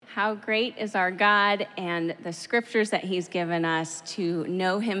How great is our God and the scriptures that he's given us to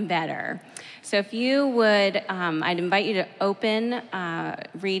know him better. So if you would, I'd invite you to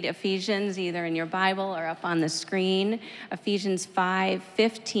read Ephesians either in your Bible or up on the screen, Ephesians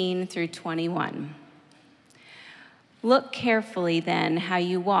 5:15 through 21. Look carefully then how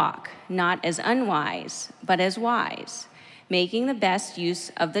you walk, not as unwise, but as wise, making the best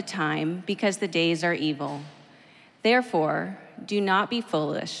use of the time because the days are evil. Therefore, do not be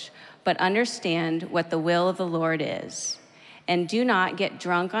foolish, but understand what the will of the Lord is. And do not get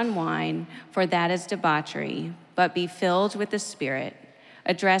drunk on wine, for that is debauchery, but be filled with the Spirit,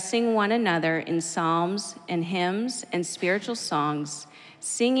 addressing one another in psalms and hymns and spiritual songs,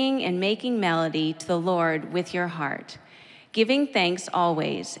 singing and making melody to the Lord with your heart, giving thanks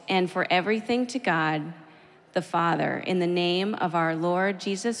always and for everything to God the Father in the name of our Lord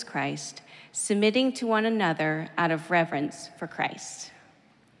Jesus Christ, submitting to one another out of reverence for Christ.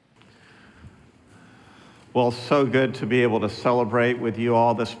 Well, so good to be able to celebrate with you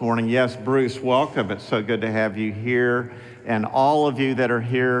all this morning. Yes, Bruce, welcome. It's so good to have you here and all of you that are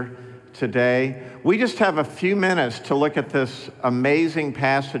here today. We just have a few minutes to look at this amazing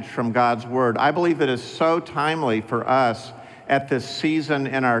passage from God's Word. I believe it is so timely for us at this season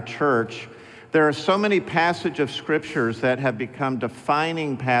in our church. There are so many passages of scriptures that have become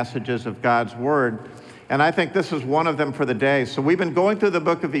defining passages of God's Word, and I think this is one of them for the day. So we've been going through the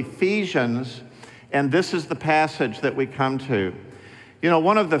book of Ephesians, and this is the passage that we come to. You know,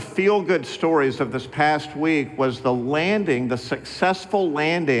 one of the feel-good stories of this past week was the successful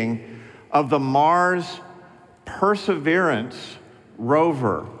landing of the Mars Perseverance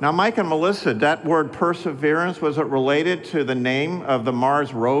rover. Now, Mike and Melissa, that word perseverance, was it related to the name of the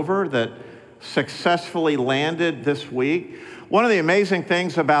Mars rover that successfully landed this week? One of the amazing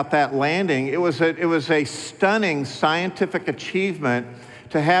things about that landing, it was a stunning scientific achievement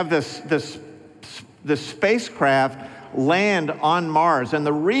to have this spacecraft land on Mars. And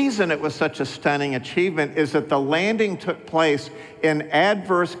the reason it was such a stunning achievement is that the landing took place in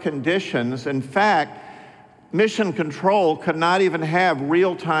adverse conditions. In fact, Mission Control could not even have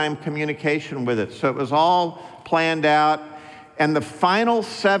real-time communication with it. So it was all planned out. And the final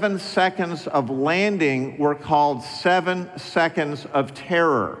 7 seconds of landing were called 7 seconds of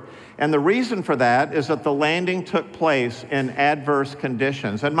terror. And the reason for that is that the landing took place in adverse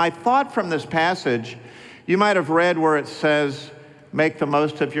conditions. And my thought from this passage, you might have read where it says, make the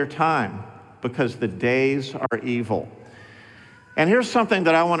most of your time because the days are evil. And here's something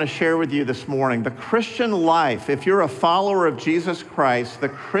that I want to share with you this morning. The Christian life, if you're a follower of Jesus Christ, the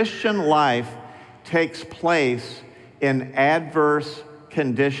Christian life takes place in adverse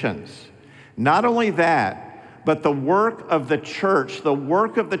conditions. Not only that, but the work of the church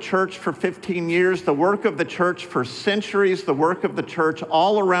for 15 years, the work of the church for centuries, the work of the church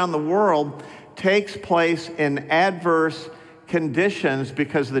all around the world takes place in adverse conditions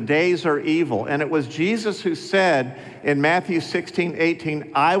because the days are evil. And it was Jesus who said in Matthew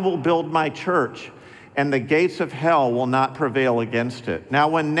 16:18, I will build my church and the gates of hell will not prevail against it. Now,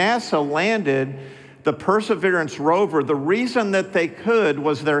 when NASA landed the Perseverance rover, the reason that they could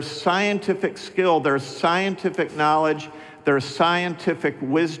was their scientific skill, their scientific knowledge, their scientific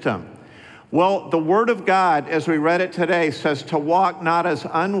wisdom. Well, the Word of God, as we read it today, says to walk not as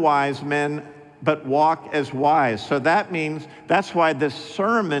unwise men, but walk as wise. So that means, that's why this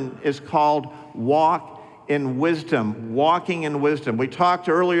sermon is called Walk in Wisdom, walking in wisdom. We talked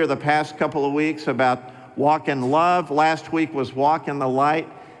earlier the past couple of weeks about walk in love. Last week was walk in the light.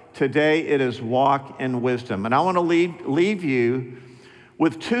 Today it is walk in wisdom. And I want to leave you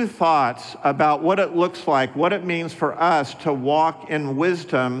with 2 thoughts about what it looks like, what it means for us to walk in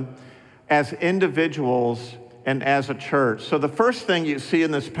wisdom as individuals and as a church. So the first thing you see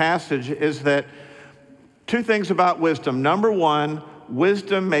in this passage is that 2 things about wisdom. Number 1,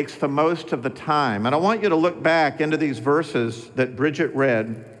 wisdom makes the most of the time. And I want you to look back into these verses that Bridget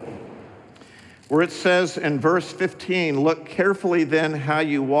read, where it says in verse 15, look carefully then how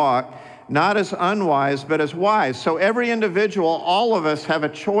you walk, not as unwise, but as wise. So every individual, all of us have a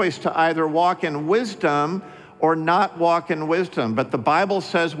choice to either walk in wisdom or not walk in wisdom. But the Bible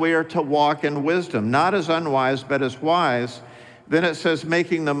says we are to walk in wisdom, not as unwise, but as wise. Then it says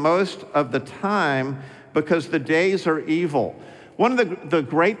making the most of the time because the days are evil. One of the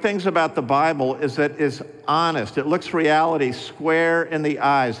great things about the Bible is that it's honest. It looks reality square in the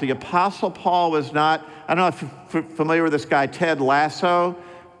eyes. The Apostle Paul was not, I don't know if you're familiar with this guy, Ted Lasso,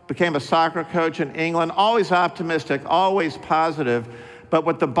 became a soccer coach in England, always optimistic, always positive. But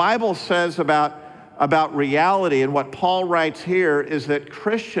what the Bible says about about reality. And what Paul writes here is that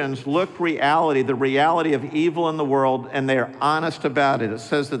Christians look reality, the reality of evil in the world, and they are honest about it. It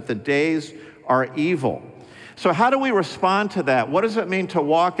says that the days are evil. So how do we respond to that? What does it mean to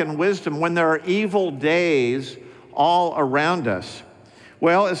walk in wisdom when there are evil days all around us?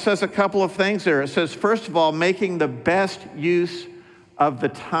 Well, it says a couple of things there. It says, first of all, making the best use of the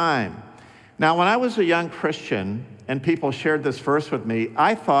time. Now, when I was a young Christian and people shared this verse with me,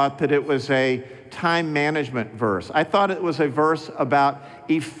 I thought that it was a time management verse. I thought it was a verse about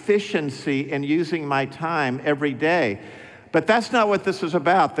efficiency in using my time every day. But that's not what this is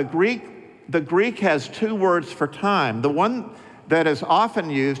about. The Greek has two words for time. The one that is often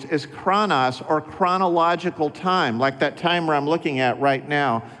used is chronos, or chronological time, like that timer I'm looking at right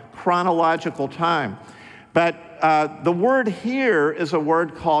now, chronological time. But the word here is a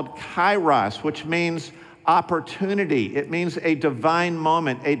word called kairos, which means opportunity. It means a divine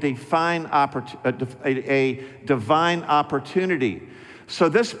moment, a divine opportunity. So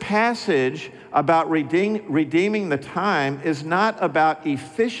this passage about redeeming the time is not about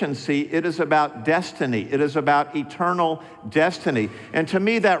efficiency, it is about destiny. It is about eternal destiny. And to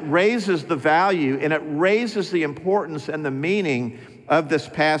me, that raises the value and it raises the importance and the meaning of this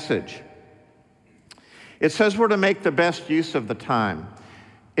passage. It says we're to make the best use of the time.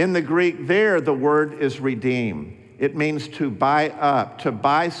 In the Greek there, the word is redeem. It means to buy up, to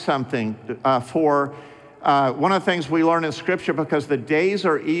buy something for one of the things we learn in Scripture, because the days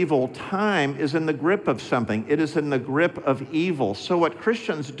are evil, time is in the grip of something. It is in the grip of evil. So what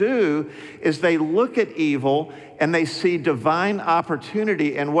Christians do is they look at evil and they see divine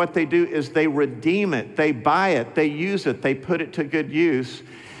opportunity, and what they do is they redeem it, they buy it, they use it, they put it to good use.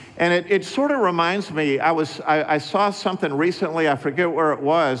 And it sort of reminds me, I saw something recently, I forget where it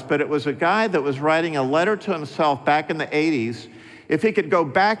was, but it was a guy that was writing a letter to himself back in the 80s. If he could go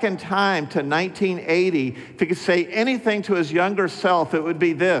back in time to 1980, if he could say anything to his younger self, it would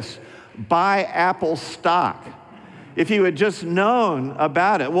be this: buy Apple stock. If he had just known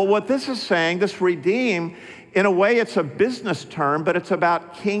about it. Well, what this is saying, this redeem, in a way it's a business term, but it's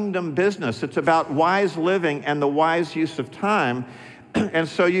about kingdom business. It's about wise living and the wise use of time. And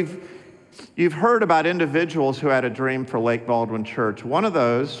so you've heard about individuals who had a dream for Lake Baldwin Church.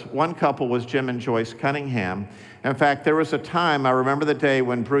 One couple was Jim and Joyce Cunningham. In fact, there was a time, I remember the day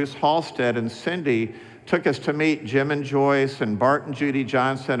when Bruce Halstead and Cindy took us to meet Jim and Joyce and Bart and Judy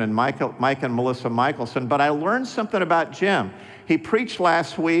Johnson and Mike and Melissa Michelson. But I learned something about Jim. He preached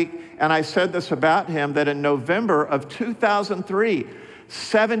last week, and I said this about him, that in November of 2003,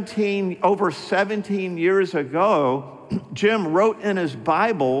 over 17 years ago, Jim wrote in his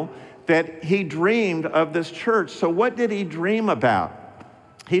Bible that he dreamed of this church. So what did he dream about?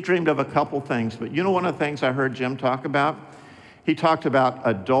 He dreamed of a couple things, but you know one of the things I heard Jim talk about? He talked about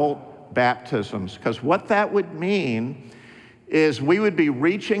adult baptisms, because what that would mean is we would be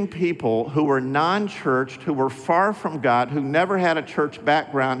reaching people who were non-churched, who were far from God, who never had a church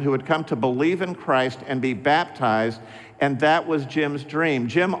background, who would come to believe in Christ and be baptized, and that was Jim's dream.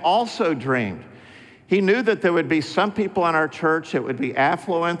 Jim also dreamed. He knew that there would be some people in our church that would be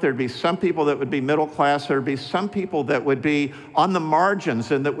affluent, there'd be some people that would be middle class, there'd be some people that would be on the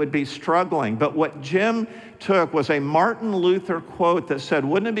margins and that would be struggling. But what Jim took was a Martin Luther quote that said,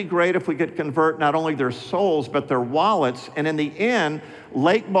 wouldn't it be great if we could convert not only their souls, but their wallets? And in the end,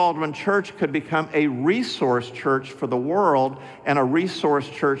 Lake Baldwin Church could become a resource church for the world and a resource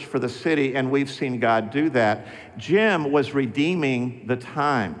church for the city, and we've seen God do that. Jim was redeeming the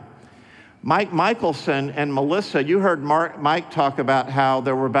time. Mike Michelson and Melissa, you heard Mike talk about how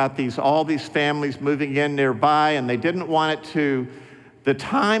there were about all these families moving in nearby, and they didn't want the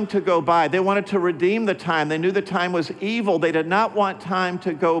time to go by. They wanted to redeem the time. They knew the time was evil. They did not want time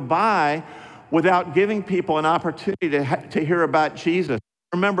to go by without giving people an opportunity to hear about Jesus.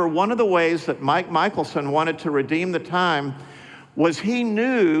 Remember, one of the ways that Mike Michelson wanted to redeem the time was he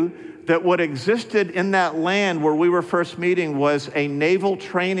knew that what existed in that land where we were first meeting was a naval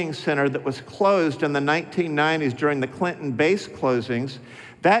training center that was closed in the 1990s during the Clinton base closings.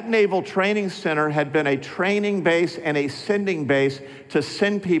 That naval training center had been a training base and a sending base to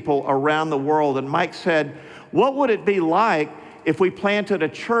send people around the world. And Mike said, what would it be like if we planted a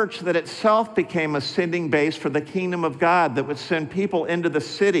church that itself became a sending base for the kingdom of God, that would send people into the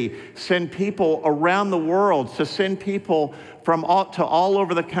city, send people around the world, to send people from all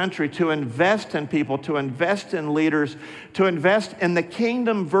over the country, to invest in people, to invest in leaders, to invest in the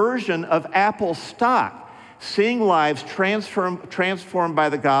kingdom version of Apple stock, seeing lives transformed by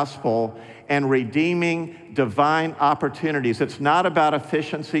the gospel and redeeming divine opportunities. It's not about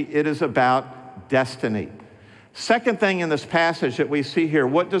efficiency, it is about destiny. Second thing in this passage that we see here,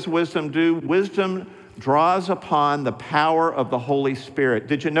 what does wisdom do? Wisdom draws upon the power of the Holy Spirit.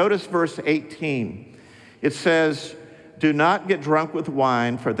 Did you notice verse 18? It says, "Do not get drunk with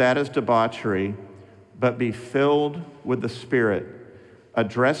wine, for that is debauchery, but be filled with the Spirit,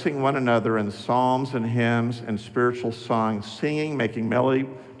 addressing one another in psalms and hymns and spiritual songs, singing, making melody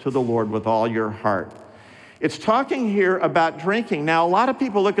to the Lord with all your heart." It's talking here about drinking. Now, a lot of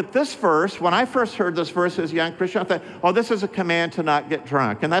people look at this verse. When I first heard this verse as a young Christian, I thought, oh, this is a command to not get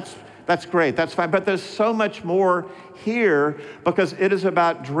drunk. And that's great, that's fine. But there's so much more here, because it is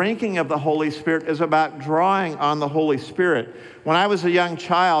about drinking of the Holy Spirit, is about drawing on the Holy Spirit. When I was a young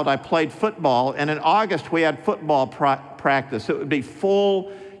child, I played football, and in August we had football practice. It would be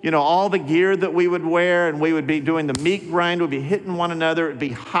full, all the gear that we would wear, and we would be doing the meat grind, we'd be hitting one another, it'd be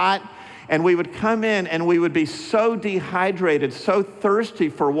hot, and we would come in and we would be so dehydrated, so thirsty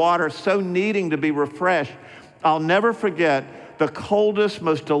for water, so needing to be refreshed. I'll never forget the coldest,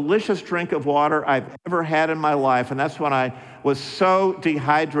 most delicious drink of water I've ever had in my life, and that's when I was so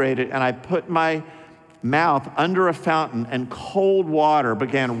dehydrated, and I put my mouth under a fountain, and cold water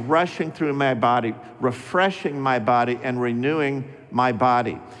began rushing through my body, refreshing my body and renewing my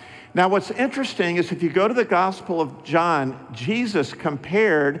body. Now, what's interesting is if you go to the Gospel of John, Jesus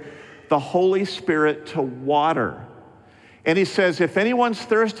compared the Holy Spirit to water. And he says, if anyone's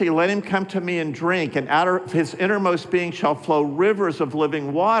thirsty, let him come to me and drink, and out of his innermost being shall flow rivers of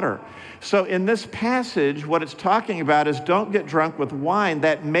living water. So in this passage, what it's talking about is don't get drunk with wine.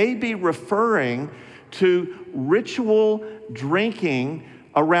 That may be referring to ritual drinking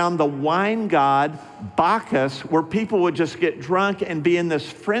around the wine god Bacchus, where people would just get drunk and be in this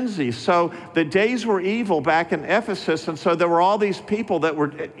frenzy. So the days were evil back in Ephesus, and so there were all these people that were,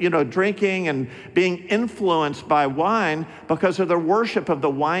 drinking and being influenced by wine because of their worship of the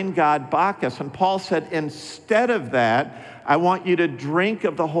wine god Bacchus. And Paul said, instead of that, I want you to drink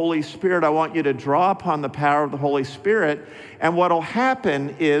of the Holy Spirit. I want you to draw upon the power of the Holy Spirit. And what will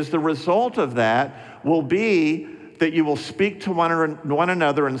happen is the result of that will be that you will speak to one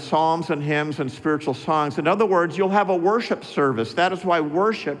another in psalms and hymns and spiritual songs. In other words, you'll have a worship service. That is why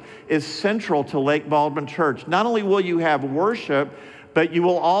worship is central to Lake Baldwin Church. Not only will you have worship, but you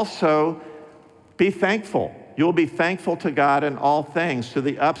will also be thankful. You'll be thankful to God in all things. Through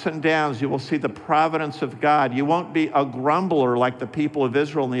the ups and downs, you will see the providence of God. You won't be a grumbler like the people of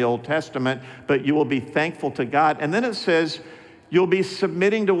Israel in the Old Testament, but you will be thankful to God. And then it says, you'll be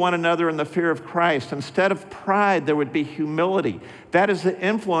submitting to one another in the fear of Christ. Instead of pride, there would be humility. That is the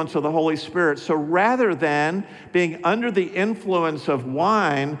influence of the Holy Spirit. So rather than being under the influence of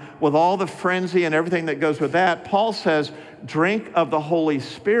wine with all the frenzy and everything that goes with that, Paul says, drink of the Holy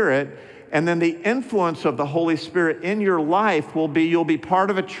Spirit. And then the influence of the Holy Spirit in your life will be, you'll be part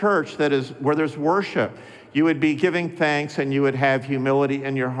of a church that is where there's worship. You would be giving thanks, and you would have humility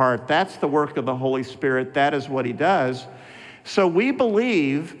in your heart. That's the work of the Holy Spirit. That is what he does. So we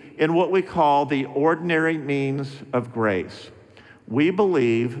believe in what we call the ordinary means of grace. We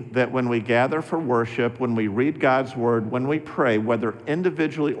believe that when we gather for worship, when we read God's word, when we pray, whether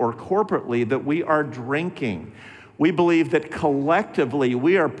individually or corporately, that we are drinking. We believe that collectively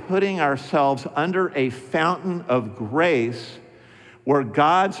we are putting ourselves under a fountain of grace where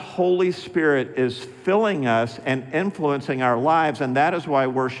God's Holy Spirit is filling us and influencing our lives, and that is why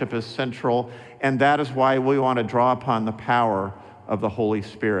worship is central. And that is why we want to draw upon the power of the Holy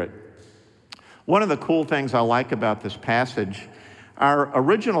Spirit. One of the cool things I like about this passage, our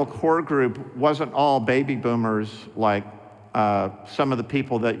original core group wasn't all baby boomers like some of the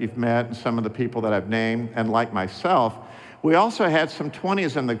people that you've met and some of the people that I've named, and like myself. We also had some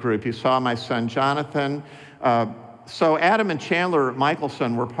 20s in the group. You saw my son Jonathan. So Adam and Chandler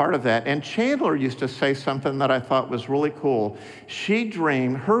Michelson were part of that. And Chandler used to say something that I thought was really cool. She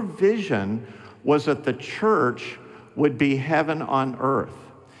dreamed, her vision was that the church would be heaven on earth.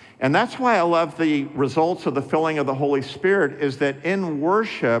 And that's why I love the results of the filling of the Holy Spirit, is that in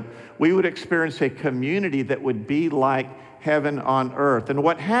worship, we would experience a community that would be like heaven on earth. And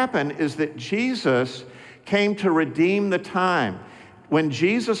what happened is that Jesus came to redeem the time. When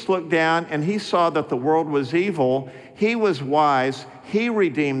Jesus looked down and he saw that the world was evil, he was wise, he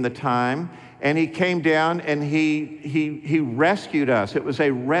redeemed the time, and he came down and he rescued us. It was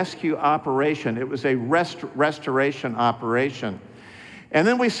a rescue operation. It was a restoration operation. And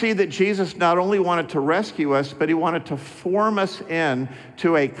then we see that Jesus not only wanted to rescue us, but he wanted to form us in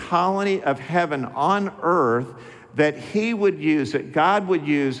to a colony of heaven on earth that he would use, that God would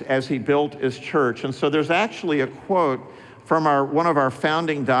use as he built his church. And so there's actually a quote from one of our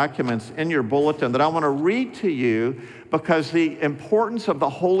founding documents in your bulletin that I want to read to you, because the importance of the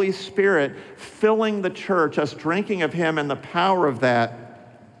Holy Spirit filling the church, us drinking of him and the power of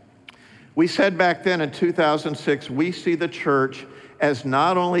that. We said back then in 2006, we see the church as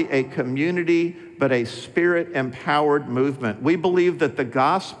not only a community, but a spirit-empowered movement. We believe that the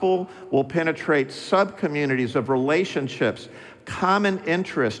gospel will penetrate sub-communities of relationships, common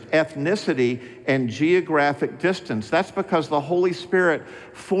interest, ethnicity, and geographic distance. That's because the Holy Spirit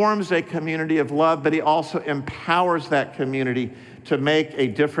forms a community of love, but he also empowers that community to make a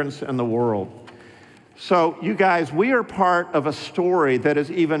difference in the world. So, you guys, we are part of a story that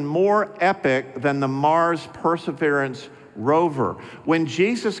is even more epic than the Mars Perseverance rover. When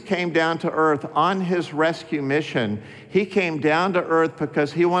Jesus came down to earth on his rescue mission, he came down to earth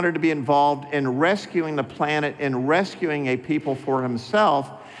because he wanted to be involved in rescuing the planet, in rescuing a people for himself,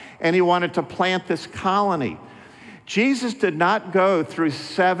 and he wanted to plant this colony. Jesus did not go through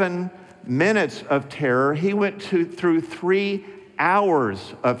 7 minutes of terror. He went through 3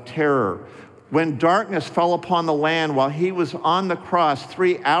 hours of terror. When darkness fell upon the land while he was on the cross,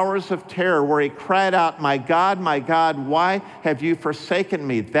 3 hours of terror where he cried out, my God, why have you forsaken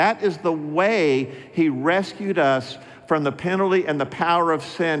me?" That is the way he rescued us from the penalty and the power of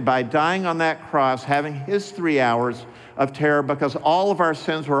sin, by dying on that cross, having his 3 hours of terror, because all of our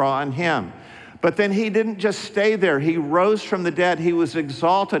sins were on him. But then he didn't just stay there. He rose from the dead. He was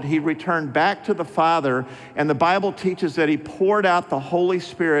exalted. He returned back to the Father. And the Bible teaches that he poured out the Holy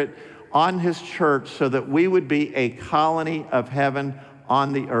Spirit on his church so that we would be a colony of heaven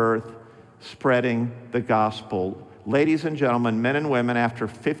on the earth, spreading the gospel. Ladies and gentlemen, men and women, after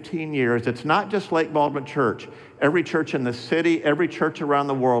 15 years, it's not just Lake Baldwin Church. Every church in the city, every church around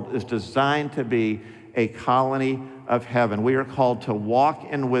the world is designed to be a colony of heaven. We are called to walk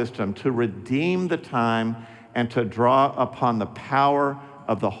in wisdom, to redeem the time, and to draw upon the power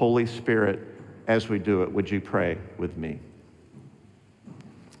of the Holy Spirit as we do it. Would you pray with me?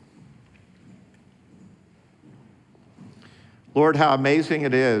 Lord, how amazing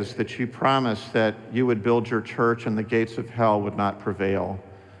it is that you promised that you would build your church and the gates of hell would not prevail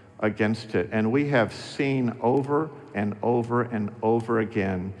against it. And we have seen over and over and over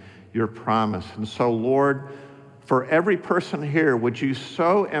again your promise. And so, Lord, for every person here, would you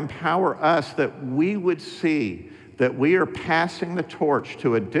so empower us that we would see that we are passing the torch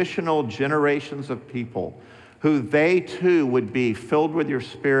to additional generations of people who they too would be filled with your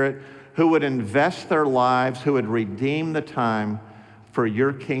Spirit, who would invest their lives, who would redeem the time for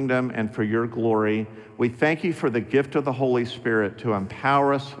your kingdom and for your glory. We thank you for the gift of the Holy Spirit to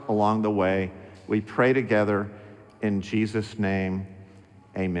empower us along the way. We pray together in Jesus' name,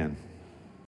 amen.